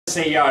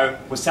CEO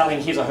was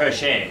selling his or her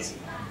shares,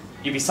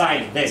 you'd be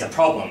saying, there's a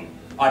problem,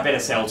 I better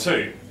sell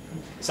too.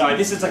 So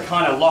this is the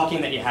kind of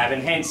lock-in that you have,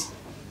 and hence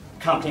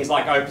companies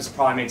like Opus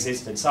Prime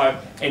existed. So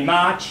in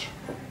March,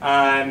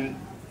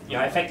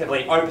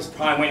 effectively Opus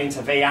Prime went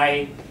into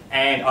VA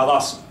and I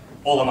lost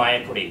all of my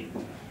equity.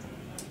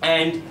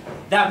 And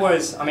that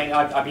was,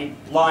 I'd be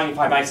lying if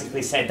I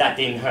basically said that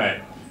didn't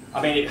hurt.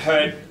 I mean, it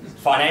hurt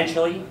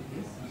financially,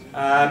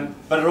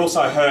 but it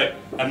also hurt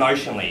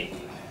emotionally.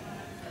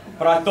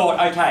 But I thought,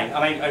 okay,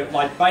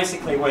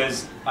 basically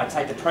I'd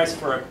take the press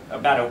for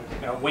about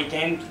a week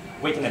and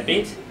a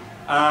bit,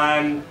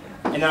 and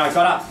then I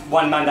got up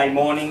one Monday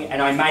morning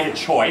and I made a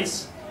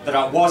choice that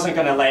I wasn't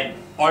going to let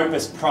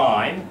Opus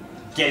Prime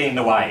get in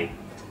the way.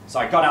 So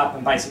I got up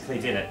and basically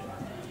did it.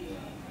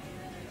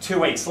 2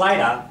 weeks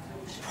later,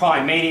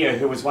 Prime Media,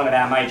 who was one of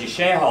our major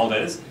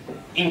shareholders,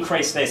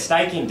 increased their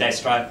stake in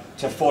Destra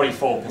to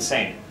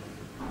 44%.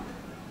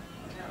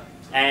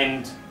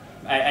 And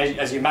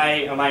as you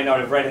may or may not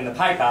have read in the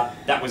paper,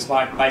 that was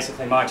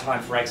basically my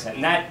time for exit.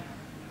 And that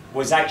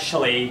was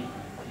actually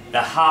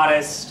the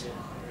hardest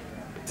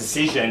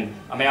decision.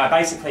 I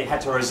basically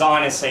had to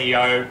resign as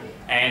CEO,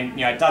 and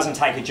it doesn't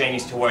take a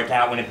genius to work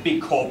out when a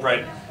big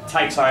corporate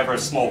takes over a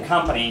small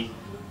company,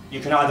 you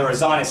can either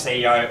resign as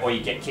CEO or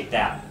you get kicked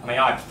out.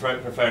 I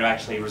prefer to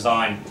actually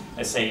resign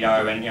as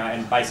CEO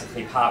and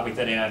basically part with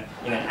it in an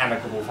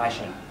amicable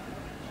fashion.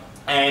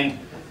 And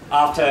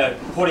after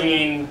putting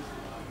in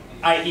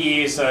 8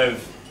 years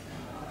of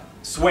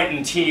sweat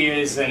and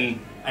tears and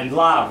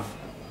love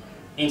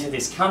into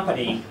this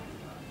company,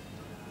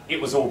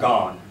 it was all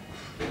gone.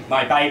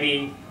 My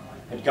baby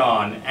had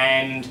gone,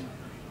 and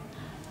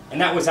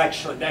that was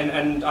actually,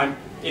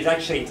 it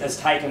actually has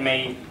taken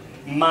me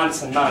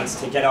months and months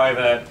to get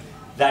over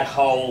that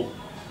whole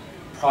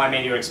Prime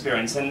Media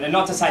experience. And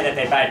not to say that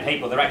they're bad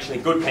people, they're actually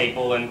good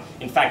people, and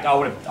in fact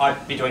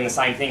I'd be doing the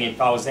same thing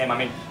if I was them.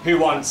 Who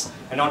wants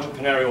an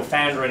entrepreneurial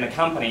founder in a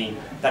company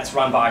that's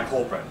run by a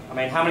corporate?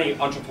 How many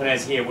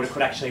entrepreneurs here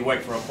could actually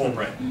work for a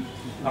corporate?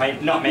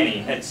 Not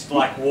many. It's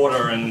like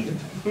water and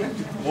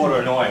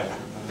oil.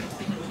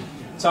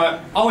 So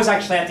I was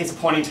actually at this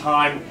point in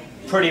time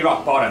pretty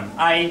rock bottom.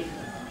 A,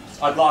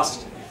 I'd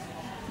lost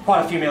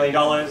quite a few $1 million,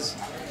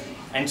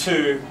 and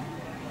two,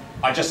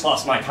 I just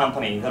lost my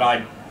company that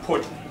I'd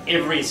put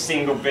every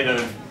single bit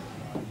of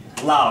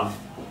love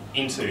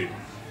into.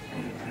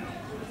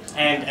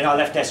 And I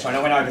left Destra and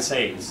I went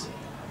overseas.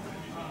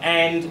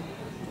 And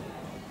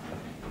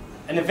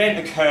an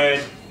event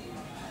occurred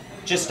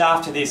just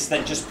after this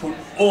that just put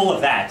all of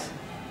that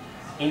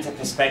into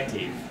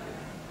perspective.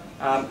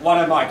 One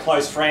of my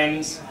close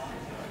friends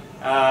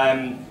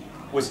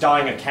was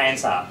dying of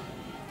cancer,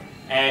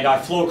 and I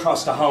flew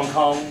across to Hong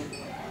Kong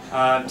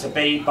to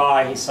be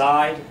by his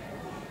side,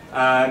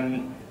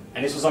 and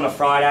this was on a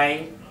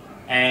Friday,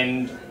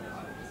 and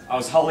I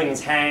was holding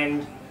his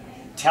hand,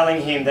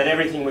 telling him that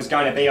everything was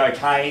going to be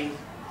okay,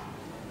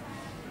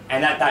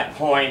 and at that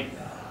point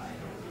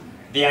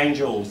the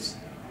angels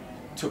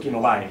took him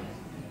away.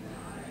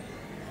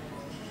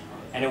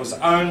 And it was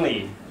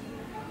only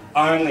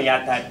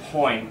at that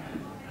point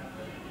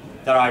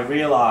that I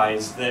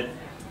realised that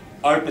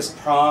Opus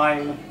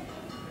Prime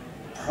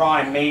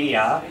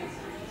Media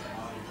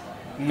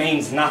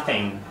means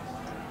nothing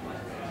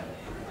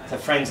to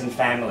friends and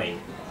family,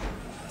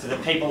 to the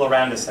people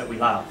around us that we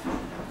love.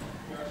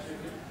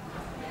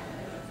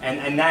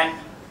 And that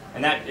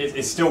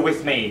is still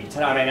with me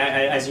today.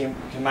 As you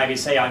can maybe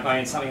see,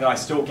 it's something that I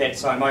still get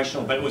so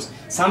emotional, but it was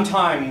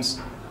sometimes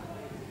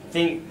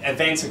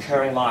events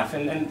occur in life,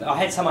 and I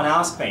had someone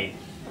ask me,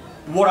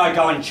 would I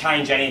go and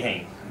change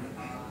anything?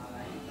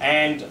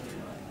 And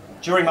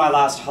during my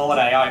last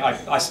holiday,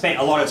 I spent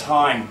a lot of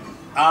time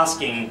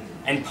asking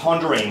and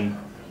pondering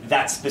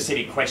that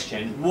specific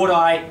question. Would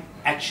I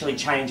actually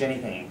change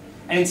anything?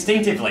 And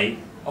instinctively,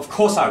 of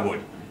course I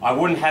would. I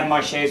wouldn't have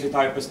my shares with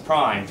Opus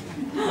Prime.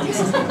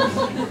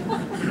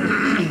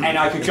 And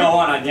I could go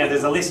on,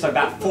 there's a list of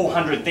about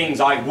 400 things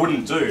I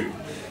wouldn't do.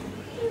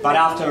 But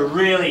after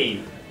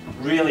really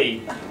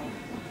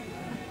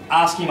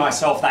asking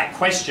myself that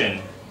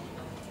question,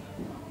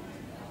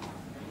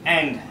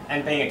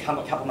 and being a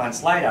couple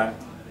months later,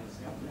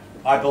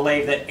 I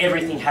believe that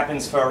everything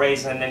happens for a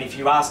reason, and if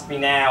you ask me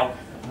now,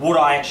 would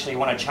I actually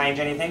want to change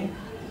anything?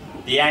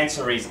 The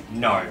answer is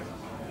no.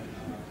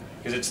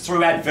 Because it's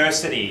through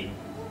adversity,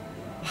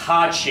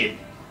 hardship,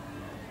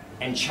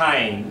 and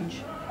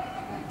change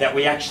that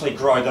we actually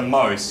grow the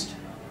most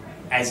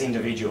as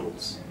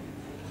individuals.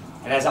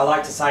 And as I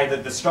like to say,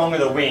 that the stronger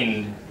the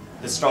wind,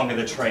 the stronger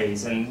the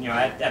trees. And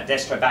at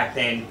Destra back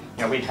then,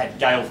 we had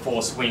gale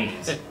force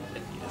winds.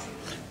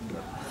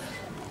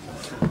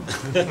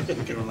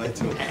 Can relate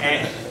to it.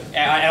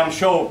 And I'm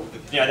sure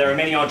there are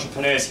many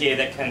entrepreneurs here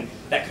that can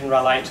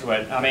relate to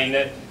it.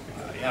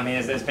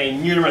 There's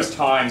been numerous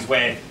times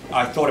where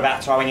I thought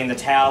about throwing in the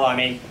towel.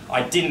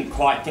 I didn't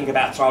quite think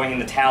about throwing in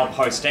the towel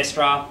post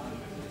Destra,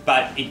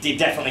 but it did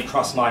definitely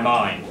cross my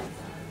mind.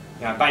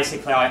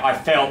 Basically I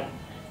felt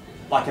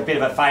like a bit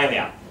of a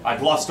failure.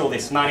 I'd lost all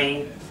this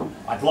money,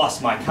 I'd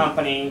lost my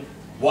company,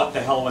 what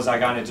the hell was I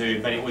going to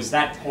do, but it was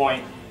that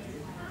point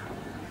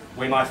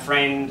where my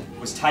friend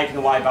was taken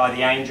away by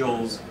the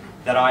angels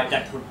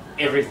that put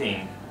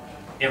everything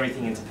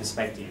into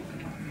perspective.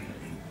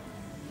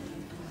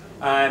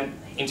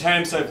 In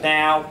terms of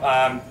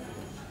now,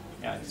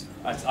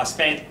 I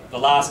spent the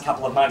last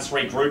couple of months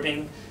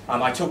regrouping.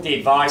 I took the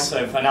advice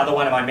of another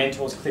one of my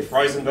mentors, Cliff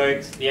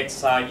Rosenberg, the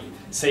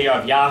ex-CEO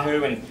of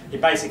Yahoo, and he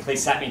basically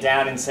sat me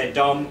down and said,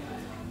 Dom,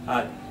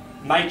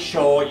 make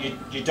sure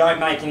you don't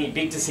make any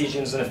big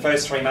decisions in the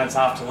first 3 months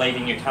after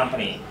leaving your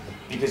company,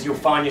 because you'll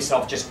find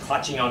yourself just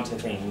clutching onto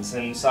things.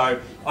 And so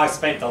I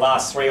spent the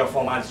last 3 or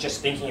 4 months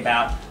just thinking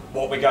about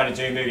what we're going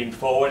to do moving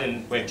forward,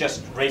 and we've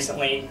just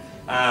recently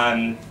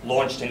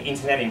launched an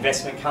internet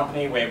investment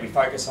company where we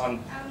focus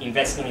on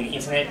investing in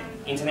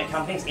internet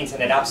companies,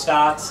 internet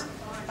upstarts.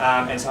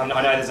 And so I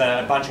know there's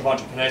a bunch of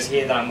entrepreneurs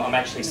here that I'm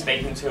actually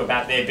speaking to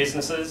about their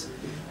businesses.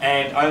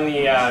 And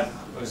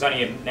it was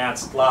only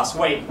announced last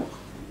week,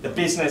 the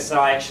business that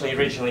I actually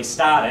originally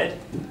started,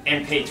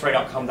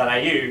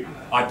 mp3.com.au,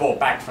 I bought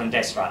back from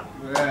Destra.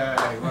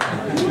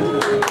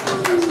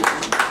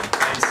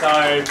 And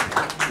so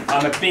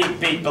I'm a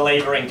big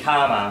believer in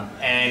karma,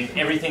 and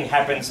everything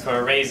happens for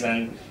a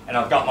reason, and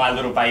I've got my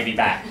little baby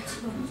back.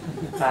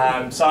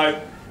 So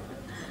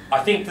I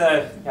think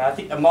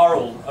the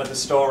moral of the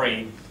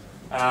story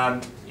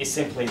is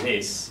simply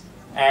this.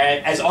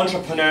 As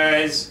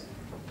entrepreneurs,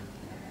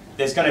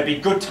 there's going to be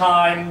good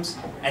times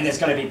and there's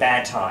going to be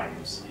bad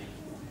times.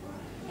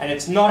 And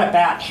it's not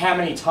about how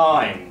many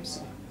times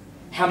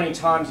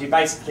you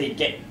basically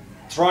get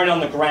thrown on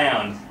the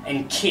ground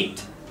and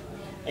kicked,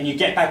 and you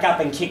get back up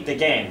and kicked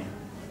again.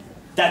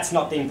 That's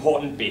not the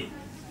important bit.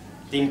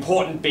 The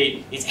important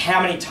bit is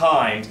how many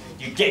times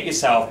you get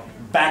yourself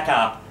back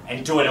up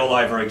and do it all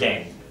over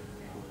again.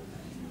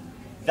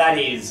 That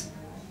is,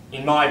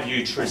 in my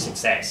view, true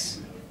success.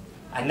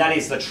 And that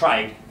is the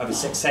trait of a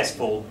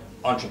successful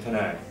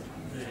entrepreneur.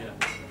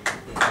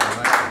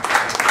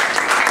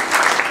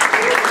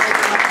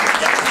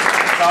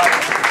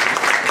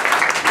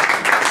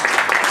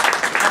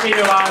 Happy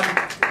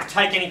to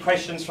take any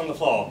questions from the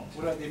floor.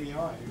 What about the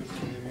MEI?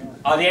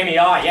 Oh, the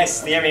MEI,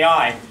 yes, the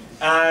MEI.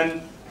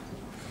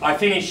 I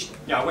finished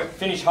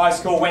high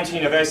school, went to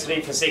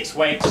university for 6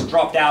 weeks,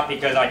 dropped out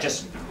because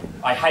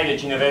I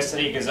hated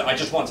university because I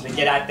just wanted to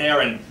get out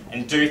there and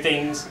do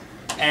things.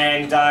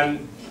 And a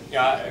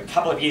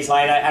couple of years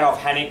later, Adolf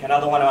Hannick,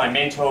 another one of my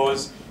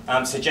mentors,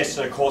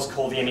 suggested a course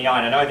called the MEI.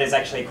 And I know there's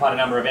actually quite a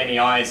number of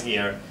MEIs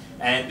here.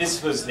 And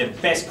this was the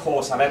best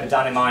course I've ever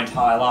done in my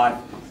entire life,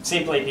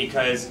 simply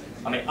because,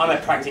 I'm a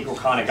practical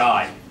kind of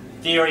guy.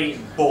 Theory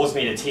bores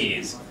me to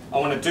tears. I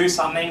want to do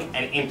something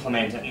and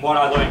implement it. And what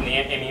I learned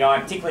in the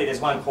MEI, particularly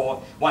there's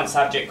one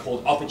subject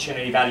called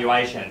opportunity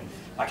valuation.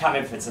 I can't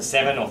remember if it's a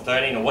 7 or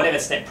 13 or whatever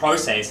step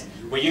process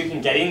where you can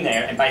get in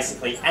there and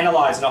basically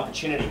analyse an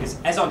opportunity. Because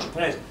as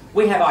entrepreneurs,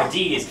 we have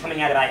ideas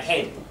coming out of our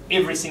head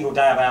every single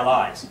day of our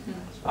lives.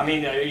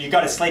 You go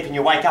to sleep and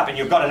you wake up and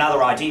you've got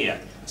another idea.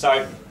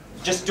 So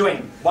just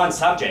doing one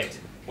subject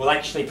will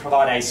actually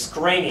provide a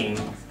screening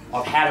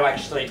of how to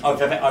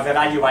of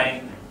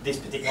evaluating this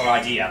particular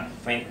idea.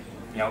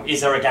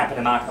 Is there a gap in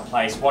the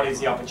marketplace? What is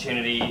the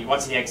opportunity?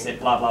 What's the exit?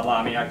 Blah, blah,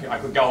 blah. I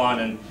could go on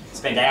and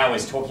spend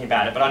hours talking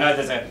about it, but I know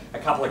there's a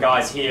couple of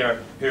guys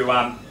here who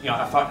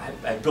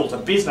have built a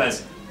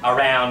business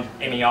around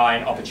MEI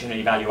and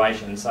opportunity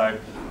valuation. So,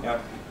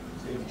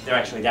 they're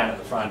actually down at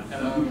the front.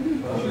 Hello.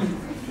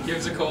 Give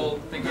us a call.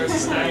 Think Carosa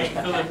stay.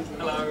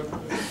 Hello.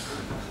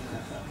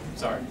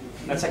 Sorry.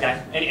 That's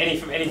okay.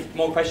 Any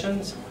more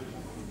questions?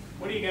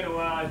 What are you going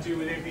to do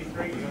with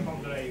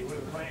MP3.com today? What are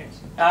the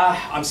plans?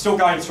 I'm still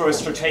going through a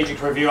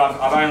strategic review.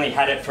 I've only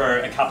had it for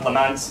a couple of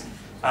months.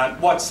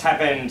 What's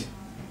happened,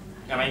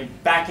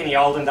 back in the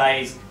olden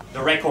days,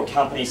 the record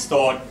companies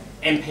thought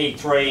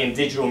MP3 and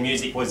digital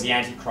music was the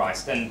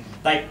Antichrist. And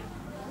I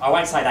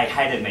won't say they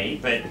hated me,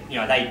 but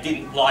they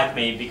didn't like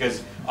me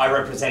because I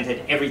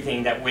represented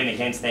everything that went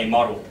against their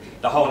model.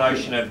 The whole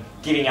notion of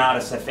giving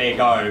artists a fair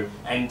go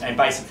and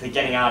basically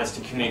getting artists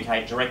to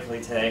communicate directly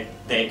to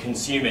their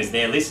consumers,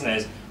 their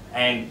listeners,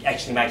 and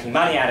actually making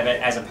money out of it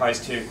as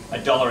opposed to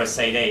 $1 a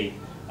CD.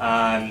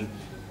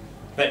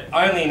 But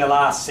only in the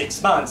last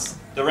 6 months,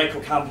 the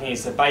record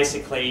companies have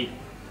basically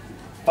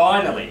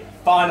finally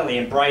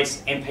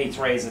embraced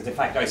MP3 as a de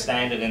facto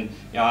standard, and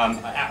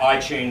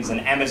iTunes and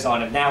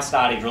Amazon have now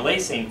started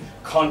releasing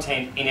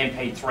content in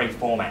MP3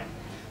 format.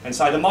 And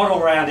so the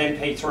model around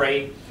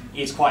MP3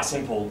 is quite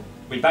simple.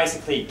 We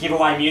basically give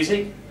away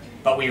music,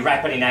 but we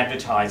wrap it in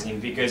advertising,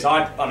 because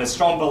I'm a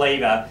strong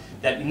believer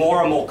that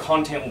more and more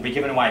content will be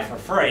given away for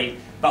free,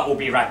 but will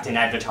be wrapped in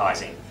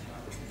advertising.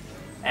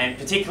 And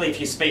particularly if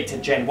you speak to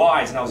Gen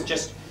Ys, and I was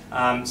just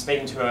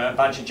speaking to a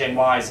bunch of Gen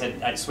Ys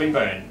at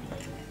Swinburne,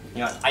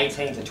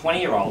 18 to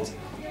 20-year-olds,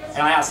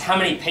 and I asked how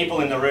many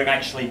people in the room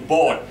actually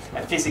bought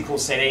a physical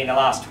CD in the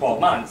last 12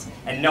 months,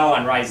 and no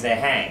one raised their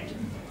hand.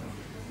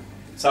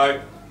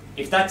 So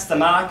if that's the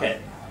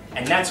market,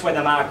 and that's where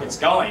the market's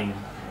going,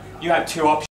 you have two options.